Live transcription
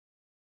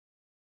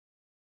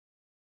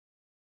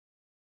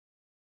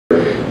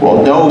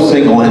Well, no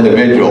single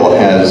individual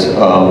has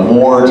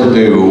more to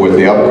do with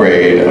the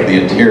upgrade of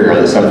the interior of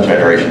the 7th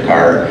generation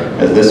car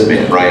as this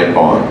man, Ryan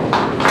Vaughn.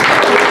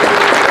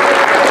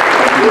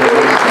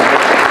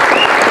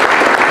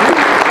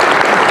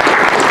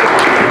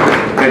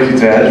 Thank you,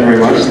 Tad, very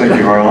much. Thank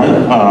you,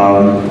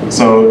 Harlan.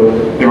 So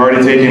they've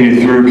already taken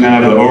you through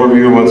kind of the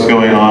overview of what's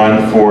going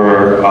on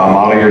for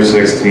model year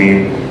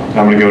 16.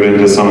 I'm going to go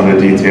into some of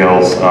the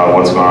details of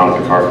what's going on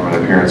with the car from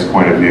an appearance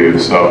point of view.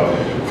 So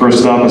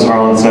first up, as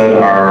Harlan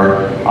said,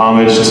 our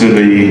homage to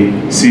the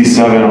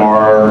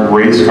C7R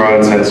race car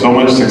that's had so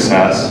much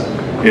success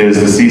is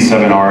the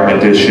C7R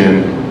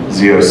Edition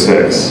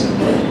Z06.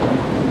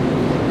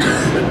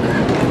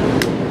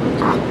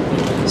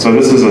 So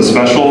this is a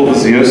special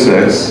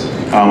Z06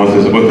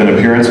 with an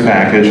appearance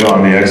package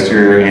on the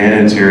exterior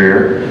and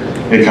interior.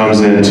 It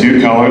comes in 2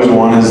 colors.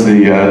 One is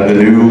the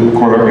new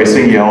Corvette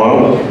Racing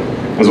Yellow,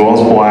 as well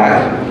as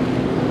black.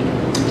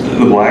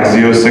 The black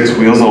Z06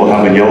 wheels that will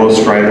have a yellow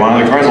stripe on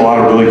it. The car has a lot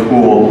of really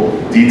cool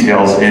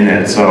details in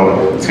it.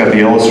 So it's got the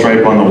yellow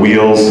stripe on the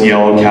wheels,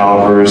 yellow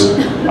calipers.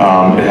 It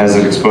has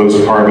an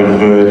exposed carbon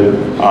hood,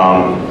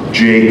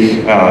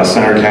 Jake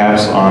center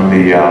caps on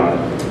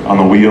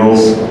the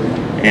wheels.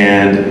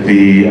 And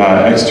the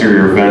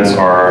exterior vents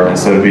are,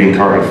 instead of being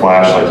carbon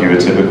flash like you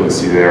would typically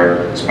see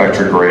there,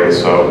 Spectra gray.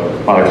 So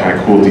a lot of kind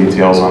of cool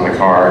details on the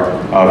car.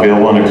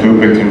 Available in a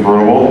coupe and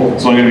convertible.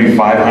 It's only going to be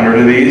 500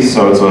 of these,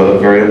 so it's a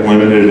very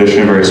limited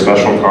edition, very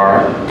special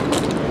car.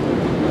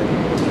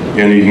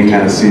 And you can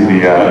kind of see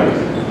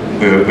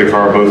the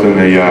car both in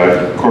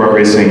the Corvette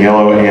Racing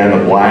Yellow and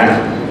the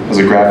black.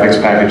 There's a graphics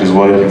package as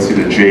well. You can see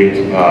the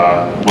Jake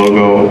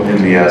logo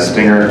in the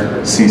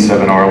Stinger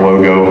C7R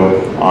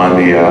logo on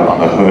the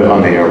hood,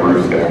 on the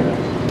roof there.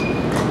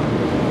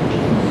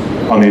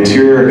 On the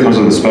interior, it comes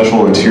with a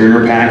special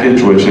interior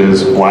package, which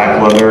is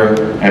black leather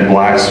and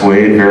black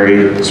suede,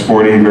 very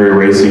sporty, very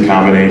racy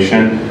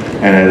combination.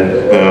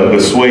 And the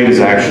suede is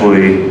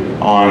actually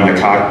on the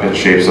cockpit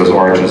shapes, those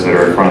arches that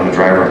are in front of the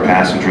driver and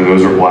passenger.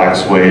 Those are black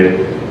suede,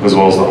 as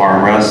well as the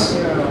armrests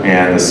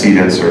and the seat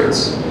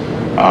inserts.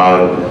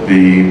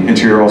 The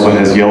interior also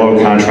has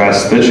yellow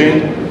contrast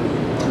stitching,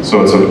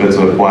 so it's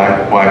a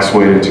black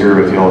suede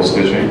interior with yellow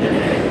stitching.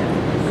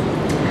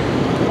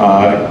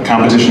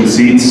 Competition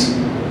seats.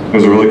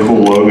 There's a really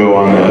cool logo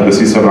on the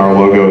C7R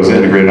logo is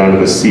integrated onto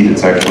the seat.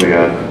 It's actually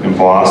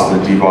embossed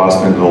and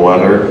debossed into the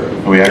leather,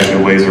 and we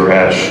actually laser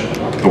etch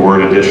the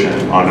word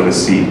edition onto the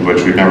seat,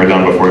 which we've never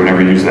done before. We've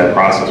never used that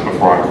process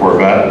before on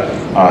Corvette.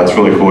 It's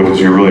really cool because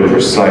you're really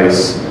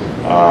precise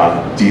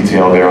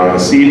detail there on the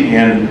seat,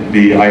 and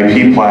the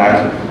IP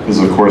plaque is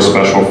of course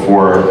special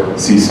for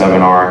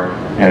C7R,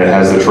 and it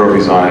has the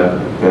trophies on it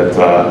that,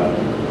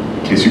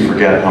 in case you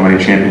forget how many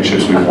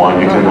championships we've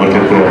won, you can look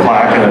at the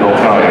plaque and it'll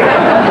tell you.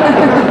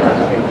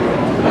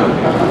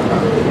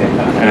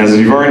 And as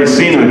you've already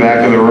seen in the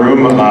back of the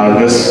room,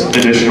 this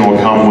edition will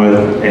come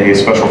with a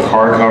special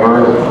car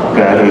cover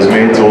that is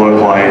made to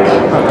look like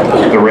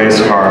the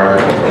race car.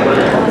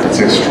 It's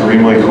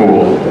extremely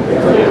cool.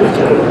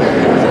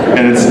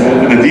 And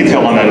the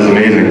detail on that is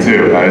amazing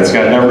too. It's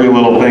got every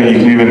little thing. You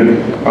can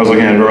even, I was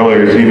looking at it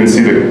earlier, you can even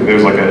see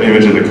there's like an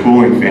image of the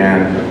cooling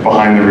fan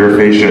behind the rear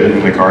fascia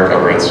in the car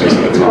cover. It's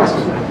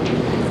awesome.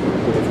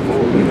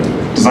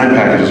 Design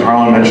packages,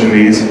 Harlan mentioned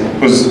these.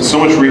 There's so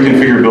much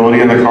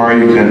reconfigurability in the car,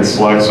 you can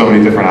select so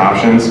many different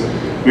options.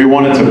 We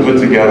wanted to put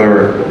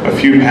together a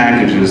few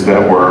packages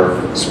that were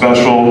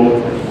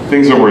special,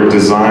 things that were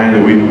designed,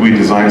 that we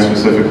designed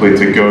specifically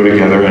to go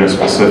together in a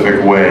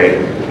specific way.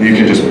 You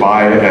can just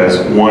buy it as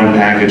one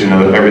package and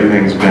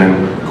everything's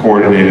been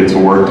coordinated to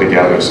work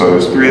together. So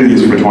there's 3 of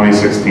these for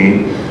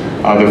 2016.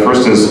 The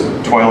first is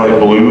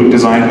Twilight Blue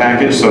design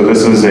package. So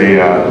this is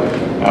a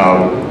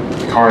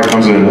car that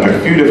comes in a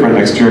few different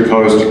exterior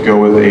colors to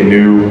go with a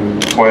new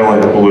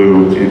Twilight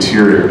Blue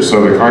interior.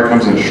 So the car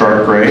comes in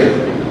sharp gray,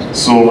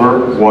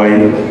 silver,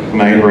 white,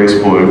 night race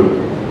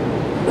blue.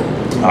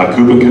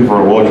 Coupe and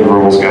convertible. The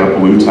convertible's got a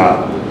blue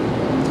top.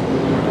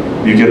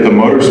 You get the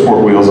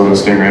motorsport wheels on the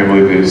Stingray. I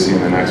believe you see in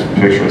the next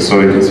picture.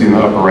 So you can see in the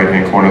upper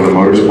right-hand corner the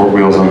motorsport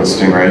wheels on the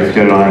Stingray. If you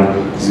get it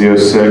on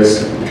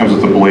Z06, it comes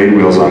with the blade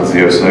wheels on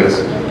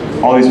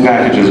Z06. All these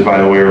packages,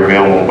 by the way, are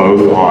available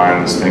both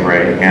on the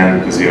Stingray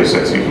and the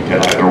Z06. You can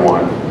get either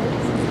one.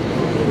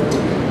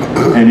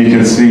 And you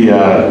can see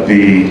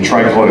the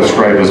tricolor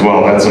stripe as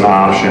well. That's an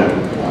option. You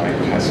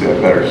can kind of see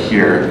that better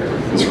here.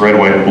 This red,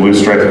 white, and blue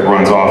stripe that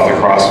runs off the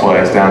cross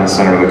flags down the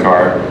center of the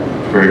car.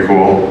 Very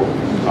cool.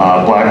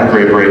 Black and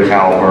gray brake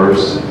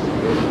calipers.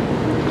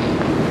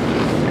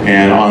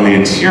 And on the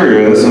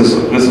interior, this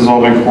has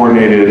all been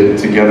coordinated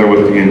together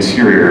with the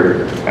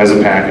interior as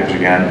a package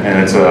again. And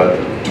it's a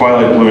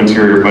Twilight Blue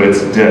interior, but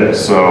it's dipped.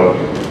 So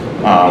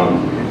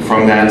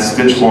from that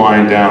stitch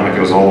line down that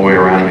goes all the way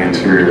around the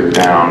interior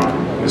down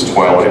is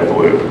Twilight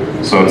Blue.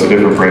 So it's a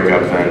different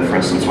breakup than, for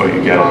instance, what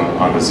you get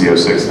on the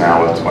Z06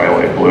 now with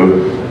Twilight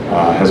Blue.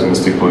 Has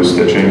Mystic Blue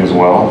stitching as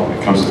well.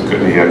 It comes with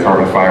the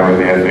carbon fiber,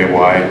 the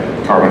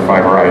FAY carbon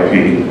fiber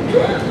IP.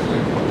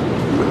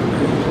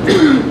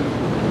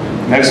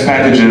 Next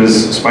package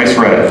is Spice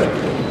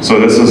Red. So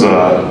this is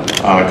a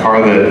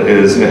car that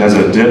it has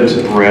a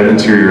dipped red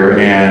interior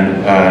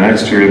and an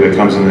exterior that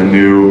comes in the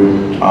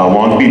new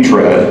Long Beach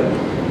Red,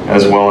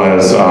 as well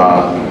as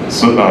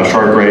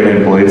Shark Gray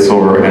and Blade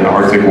Silver and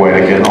Arctic White,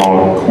 again,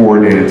 all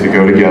coordinated to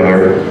go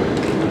together.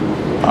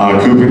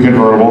 Coupe and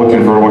convertible.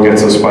 Convertible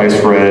gets a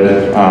Spice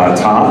Red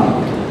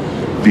top.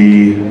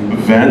 The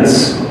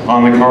vents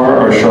on the car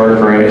are Shark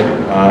Gray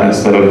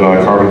instead of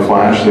Carbon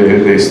Flash.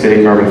 They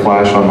stay Carbon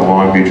Flash on the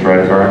Long Beach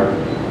Red car.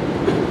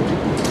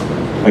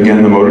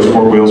 Again, the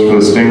motorsport wheels for the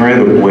Stingray,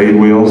 the blade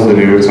wheels, the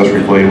new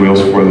accessory blade wheels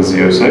for the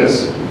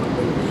Z06.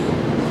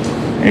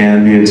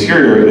 And the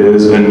interior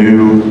is a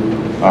new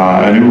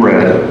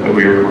red that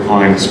we're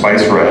calling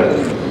Spice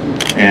Red.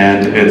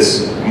 And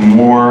it's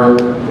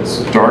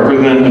darker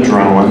than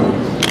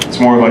Adrenaline. It's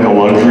more like a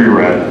luxury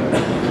red.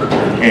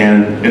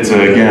 And it's,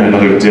 again,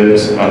 another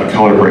dipped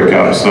color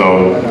breakout.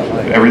 So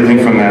everything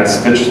from that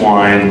stitched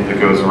line that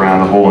goes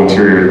around the whole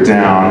interior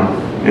down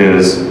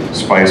is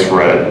Spice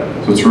Red.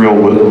 So it's a real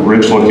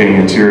rich looking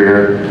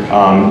interior.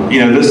 You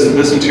know,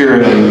 this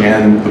interior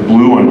and the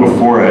blue one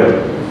before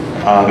it,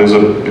 there's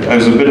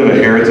a bit of a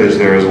heritage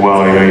there as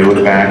well. You know, you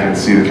look back and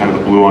see the kind of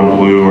the blue on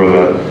blue or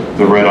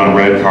the red on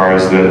red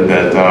cars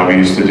that we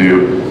used to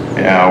do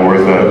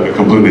with a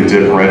completely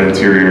dipped red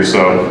interior.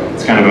 So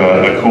it's kind of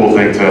a cool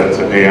thing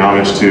to pay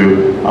homage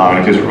to.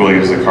 And it really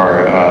gives the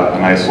car a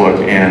nice look.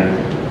 And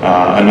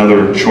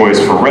another choice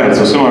for red.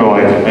 So similar to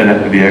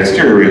like the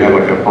exterior, where you have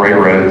like a bright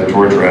red, the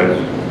torch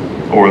red,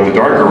 or the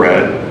darker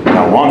red,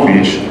 Long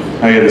Beach,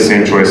 now you have the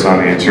same choice on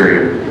the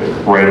interior.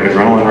 Bright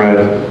Adrenaline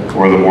Red,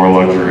 or the more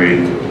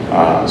luxury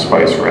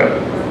Spice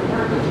Red.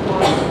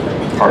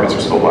 Carpets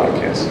are still black,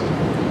 yes.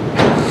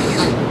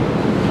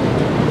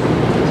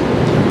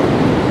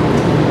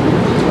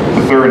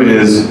 The third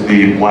is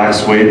the black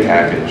suede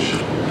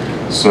package.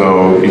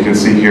 So you can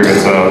see here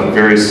it's a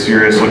very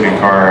serious looking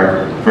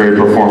car, very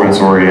performance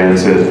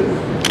oriented.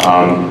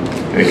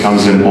 It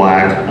comes in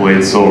black,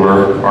 blade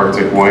silver,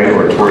 Arctic white,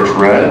 or torch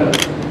red.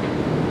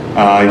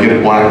 You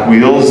get black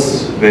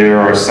wheels. They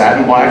are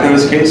satin black in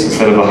this case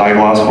instead of the high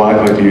gloss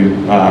black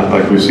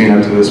like we've seen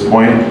up to this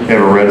point. They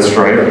have a red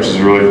stripe, which is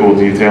a really cool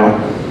detail.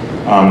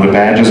 The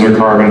badges are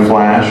Carbon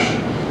Flash,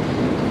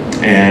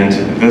 and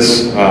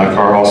this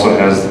car also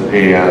has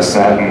a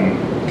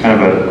kind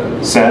of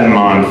a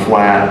satin-on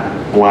flat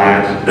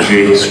black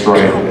jade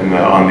stripe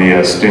on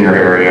the stinger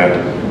area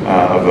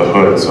of the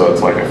hood. So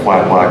it's like a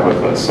flat black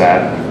with a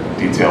satin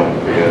detail,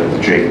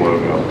 the Jake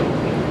logo.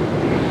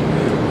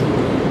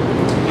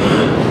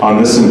 On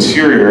this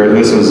interior,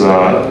 this is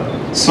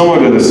similar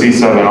to the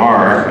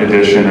C7R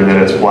edition in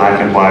that it's black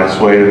and black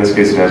suede. In this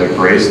case, it has a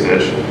gray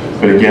stitch.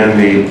 But again,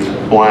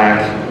 the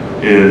black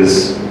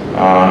is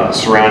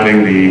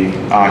surrounding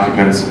the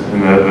occupants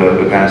and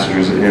the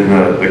passengers in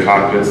the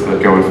cockpits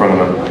that go in front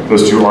of them.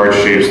 Those two arch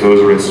shapes, those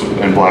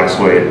are in black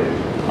suede.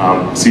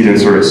 Seat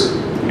inserts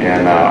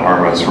and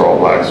armrests are all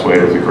black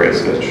suede with a gray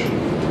stitch.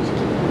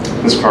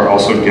 This car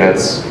also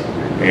gets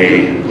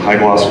a high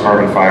gloss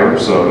carbon fiber,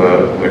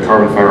 so the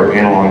carbon fiber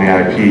panel on the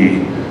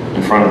IP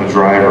in front of the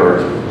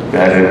driver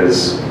that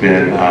has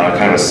been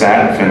kind of a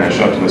satin finish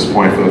up to this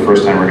point. For the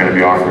first time, we're going to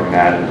be offering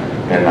that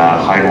in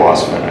high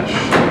gloss finish.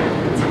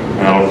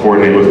 And that'll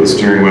coordinate with the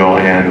steering wheel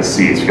and the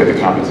seats. You get the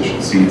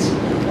competition seats.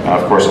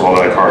 Of course, all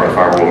that carbon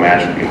fiber will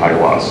match and be high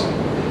gloss.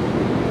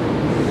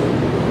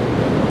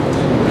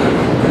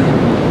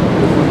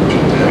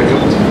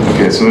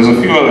 Okay, so there's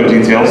a few other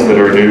details that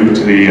are new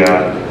to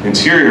the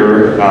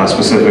interior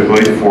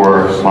specifically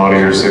for model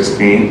year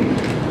 16.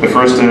 The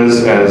first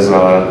is, as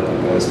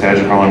Taj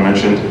and Harlan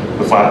mentioned,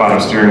 the flat bottom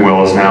steering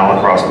wheel is now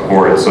across the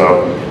board.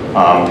 So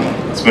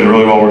it's been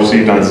really well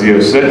received on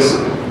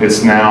Z06.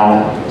 It's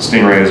now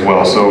Stingray as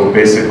well. So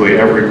basically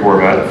every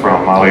Corvette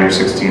from model year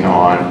 16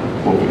 on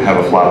will have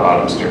a flat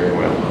bottom steering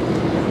wheel.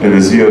 In the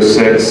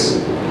Z06,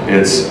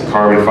 it's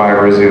carbon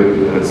fiber,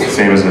 it's the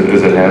same as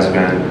it has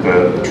been.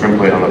 The trim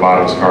plate on the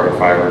bottom is carbon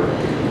fiber.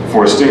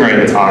 For Stingray,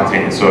 it's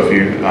octane. So if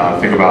you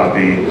think about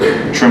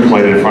the trim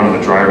plate in front of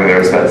the driver there,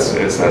 it's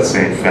that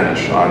same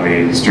finish on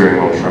the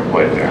steering wheel trim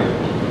plate there.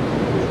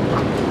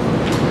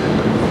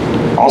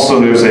 Also,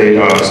 there's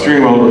a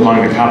steering wheel we're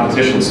calling the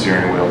competition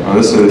steering wheel. Now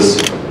this is,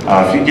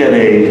 if you get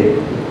a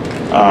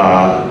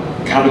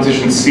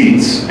competition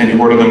seats and you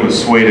order them with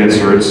suede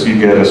inserts, you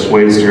get a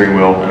suede steering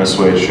wheel and a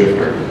suede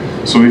shifter.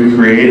 So we've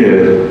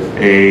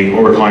created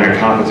what we're calling a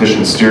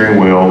competition steering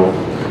wheel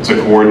to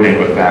coordinate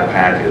with that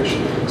package.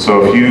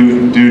 So if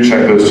you do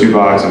check those two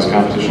boxes,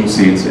 competition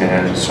seats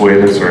and suede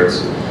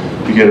inserts,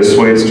 you get a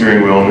suede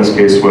steering wheel, in this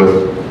case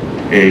with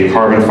a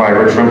carbon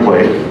fiber trim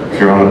plate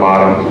here on the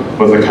bottom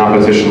with a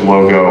competition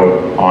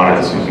logo on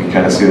it. So you can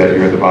kind of see that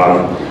here at the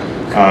bottom.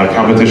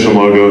 Competition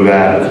logo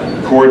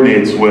that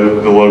coordinates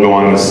with the logo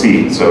on the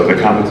seat. So the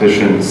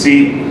competition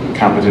seat,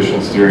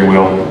 competition steering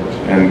wheel,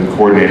 and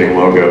coordinating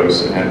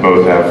logos, and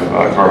both have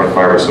carbon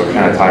fiber, so it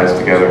kind of ties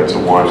together into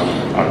one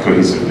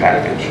cohesive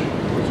package.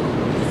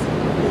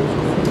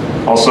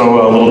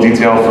 Also, a little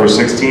detail for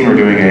 16, we're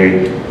doing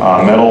a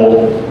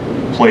metal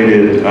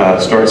plated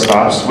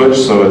start-stop switch,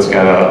 so it's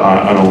got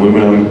an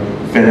aluminum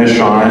finish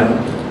on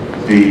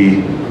it.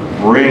 The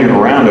ring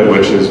around it,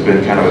 which has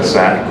been kind of a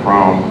satin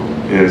chrome,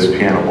 is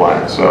piano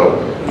black.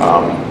 So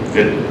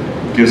it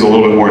gives a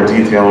little bit more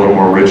detail, a little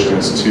more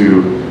richness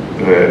to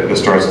the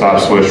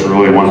start-stop switch. We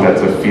really want that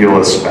to feel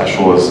as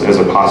special as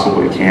it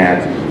possibly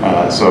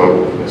can.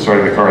 So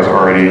starting the car is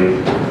already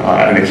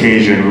an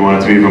occasion. We want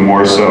it to be even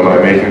more so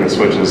by making the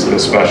switch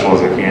as special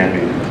as it can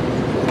be.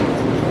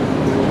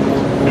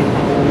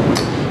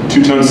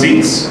 Two-tone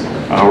seats.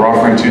 We're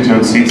offering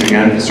two-tone seats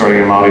again,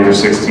 starting in model year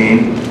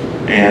 16,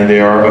 and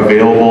they are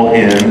available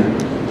in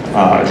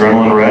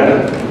Adrenaline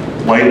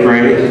Red, light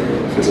gray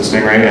if it's a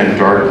Stingray, and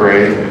dark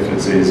gray if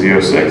it's a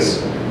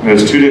Z06. And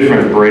there's two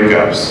different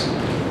breakups.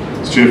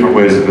 There's two different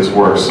ways that this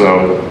works.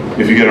 So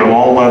if you get an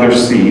all-leather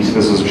seat,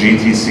 this is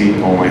GT seat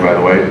only, by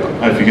the way.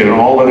 If you get an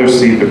all-leather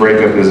seat, the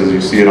breakup is as you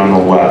see it on the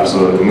left.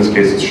 So in this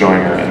case, it's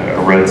showing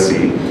a red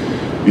seat.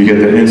 You get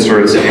the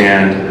inserts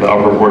and the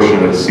upper portion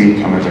of the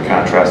seat come into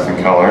contrasting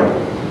color.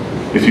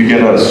 If you get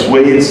a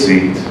suede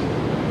seat,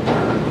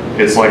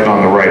 it's like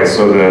on the right.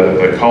 So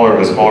the color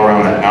is all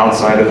around the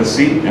outside of the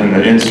seat, and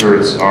the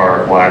inserts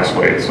are black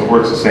suede. So it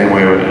works the same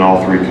way in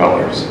all three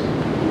colors.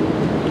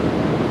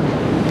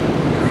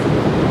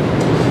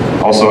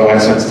 Also,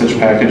 accent stitch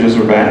packages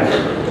are back.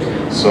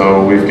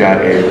 So we've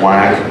got a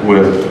black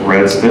with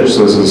red stitch.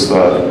 So this is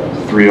the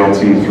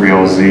 3LT,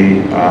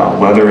 3LZ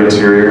leather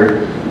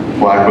interior,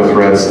 black with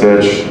red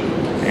stitch,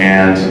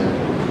 and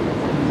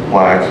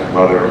black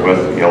leather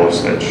with yellow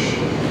stitch.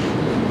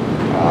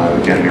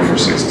 Again, new for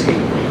 16.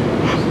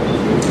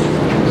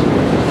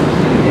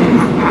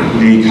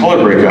 The color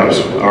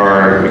breakups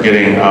are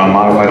getting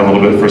modified a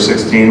little bit for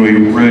 16. We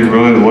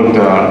really looked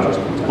at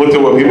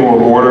what people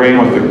were ordering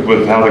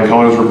with how the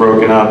colors were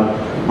broken up,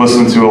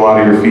 listened to a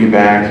lot of your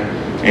feedback,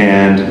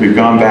 and we've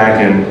gone back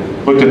and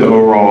looked at the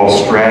overall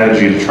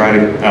strategy to try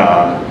to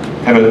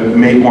have it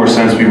make more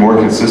sense, be more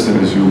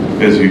consistent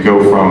as you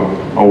go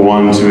from a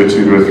 1 to a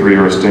 2 to a 3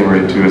 or a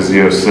Stingray to a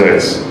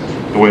Z06.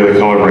 The way the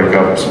color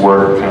breakups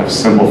work, kind of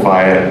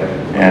simplify it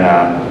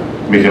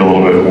and make it a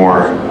little bit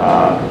more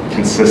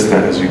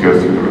consistent as you go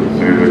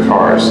through the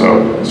car.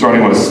 So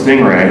starting with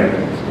Stingray,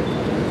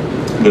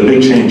 the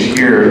big change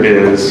here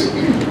is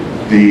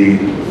the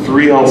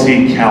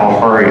 3LT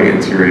Kalahari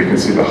interior. You can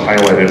see the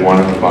highlighted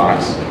one in the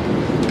box.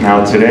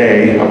 Now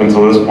today, up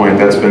until this point,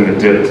 that's been the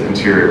dipped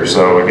interior.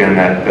 So again,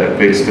 that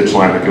big stitch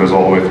line that goes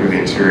all the way through the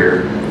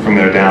interior, from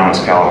there down is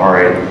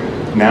Kalahari.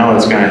 Now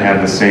it's going to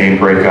have the same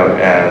breakup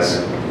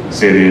as,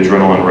 say, the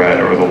Adrenaline Red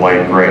or the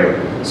light gray.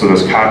 So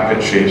those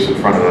cockpit shapes in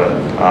front of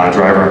the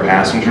driver and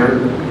passenger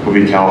will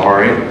be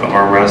Kalahari, the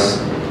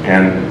armrests,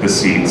 and the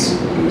seats.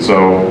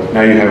 So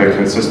now you have a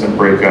consistent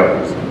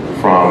breakup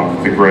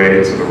from the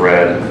gray to the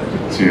red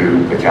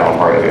to the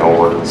Kalahari. They all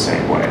work the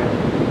same way.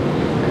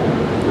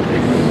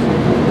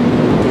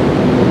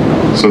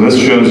 So this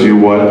shows you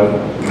what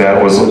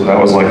that was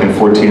like in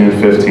 14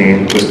 and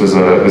 15, just as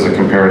a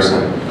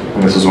comparison.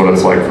 And this is what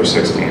it's like for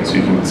 16. So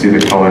you can see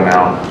the color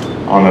now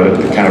on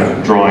the kind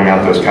of drawing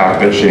out those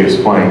cockpit shapes,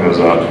 playing those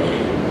up.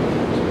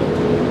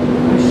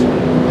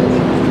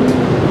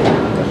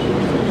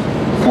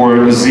 For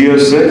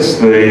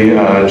Z06,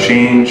 the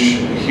change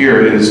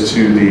here is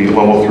to the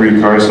level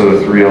 3 car, so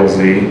the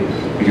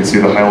 3LZ. You can see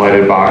the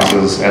highlighted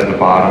boxes at the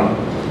bottom.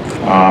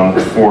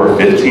 For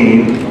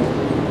 15,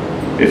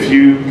 if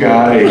you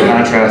got a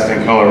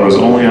contrasting color, it was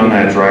only on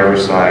that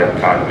driver's side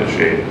cockpit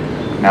shape.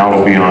 Now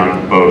it'll be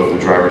on both the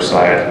driver's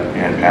side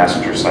and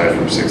passenger side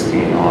from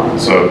 16 on.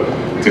 So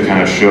to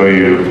kind of show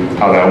you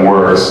how that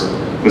works,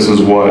 this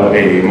is what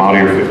a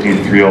model year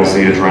 15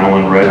 3LZ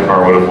Adrenaline Red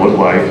car would have looked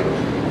like.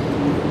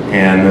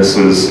 And this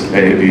is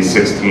the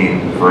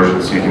 16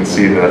 version, so you can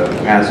see that the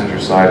passenger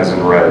side is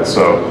in red.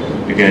 So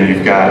again,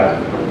 you've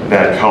got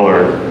that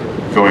color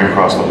going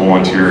across the whole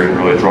interior and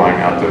really drawing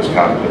out those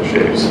cockpit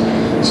shapes.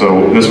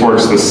 So this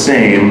works the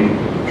same,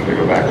 I'm going to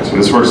go back. So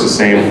this works the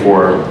same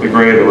for the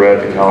gray, the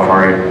red, the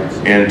Kalahari,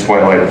 and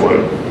Twilight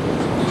Blue.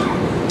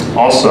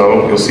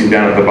 Also, you'll see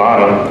down at the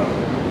bottom,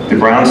 the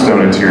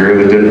brownstone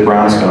interior, the dipped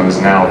brownstone, is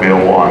now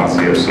available on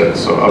Z06.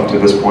 So up to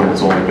this point,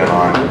 it's only been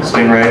on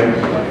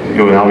Stingray.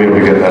 You'll now be able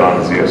to get that on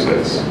the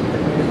Z06.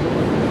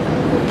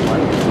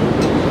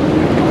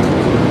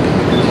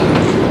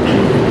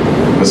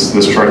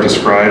 This chart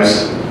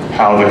describes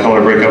how the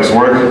color breakups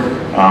work.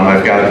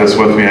 I've got this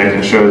with me. I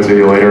can show it to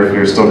you later. If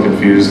you're still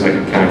confused, I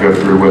can kind of go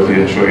through with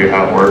you and show you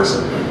how it works.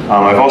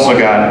 I've also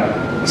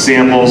got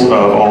samples of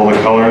all the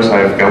colors.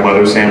 I've got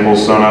leather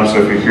samples sewn up,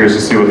 so if you're curious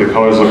to see what the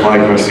colors look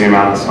like, you want to see them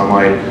out in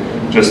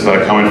sunlight, just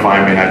come and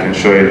find me and I can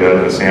show you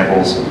the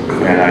samples,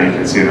 and you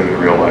can see them in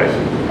real life.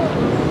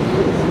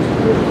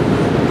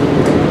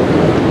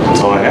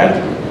 That's all I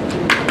had.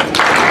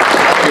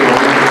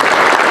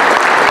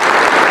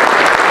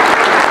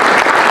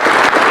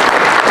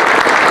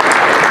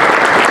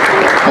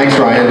 Thanks,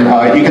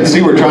 Ryan. You can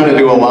see we're trying to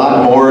do a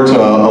lot more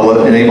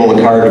to enable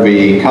the car to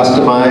be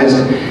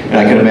customized. And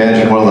I can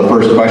imagine one of the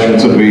first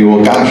questions would be,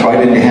 well, gosh, why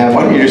didn't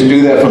you just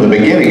do that from the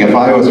beginning? If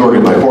I was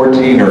ordering my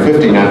 14 or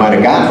 15, I might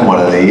have gotten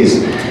one of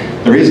these.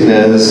 The reason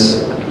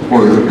is,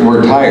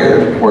 we're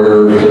tired.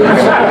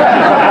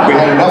 We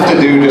had enough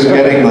to do just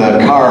getting the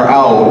car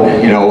out,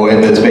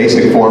 in its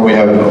basic form. We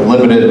have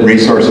limited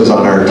resources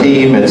on our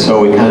team, and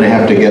so we kind of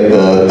have to get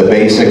the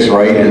basics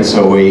right. And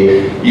so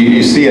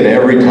you see it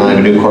every time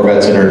a new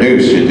Corvette's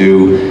introduced. You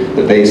do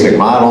the basic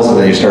models, and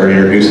then you start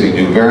introducing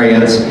new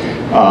variants.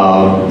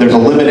 There's a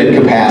limited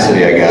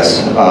capacity, I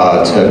guess,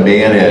 to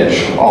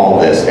manage all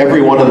this.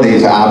 Every one of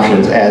these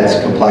options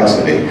adds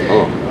complexity.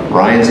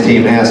 Ryan's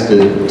team has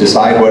to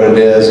decide what it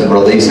is and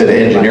release it.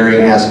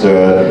 Engineering has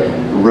to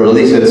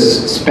release it,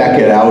 spec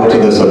it out to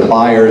the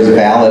suppliers,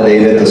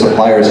 validate it. The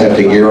suppliers have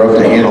to gear up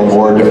to handle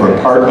more different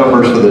part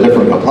numbers for the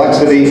different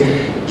complexity.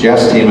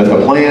 Jeff's team at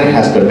the plant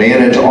has to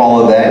manage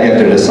all of that. You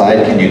have to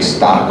decide, can you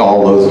stock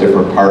all those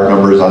different part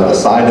numbers on the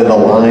side of the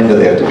line? Do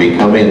they have to be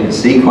coming in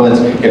sequence?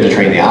 You have to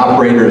train the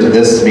operators.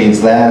 This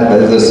means that.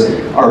 This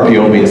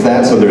RPO means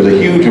that. So there's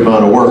a huge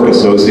amount of work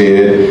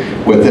associated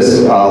with this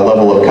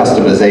level of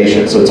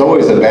customization. So it's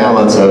always a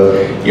balance of,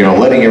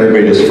 letting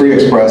everybody just free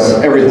express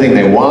everything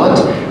they want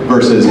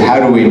versus how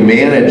do we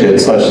manage it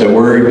such that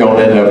we don't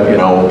end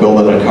up,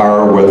 building a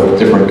car with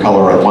different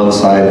color on one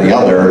side and the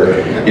other.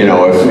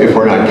 If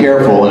we're not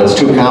careful and it's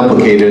too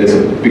complicated,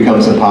 it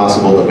becomes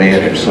impossible to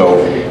manage.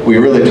 So we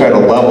really try to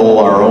level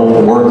our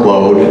own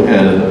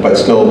workload, but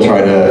still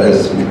try to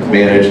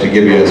manage to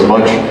give you as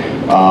much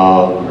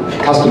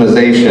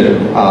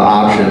customization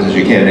options as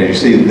you can. And you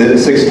see,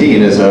 this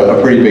 16 is a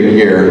pretty big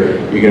year.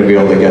 You're going to be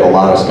able to get a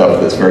lot of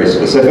stuff that's very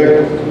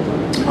specific.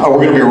 We're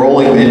going to be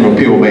rolling in, when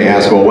people may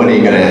ask, well, when are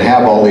you going to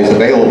have all these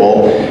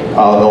available? They'll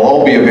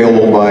all be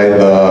available by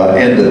the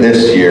end of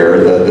this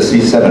year, the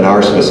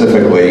C7R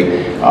specifically.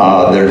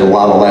 There's a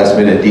lot of last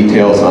minute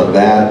details on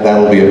that.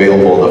 That'll be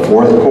available in the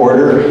fourth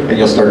quarter, and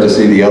you'll start to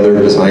see the other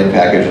design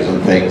packages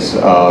and things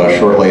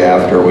shortly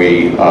after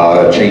we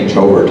change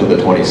over to the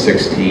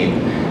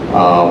 2016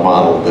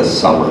 model this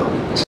summer.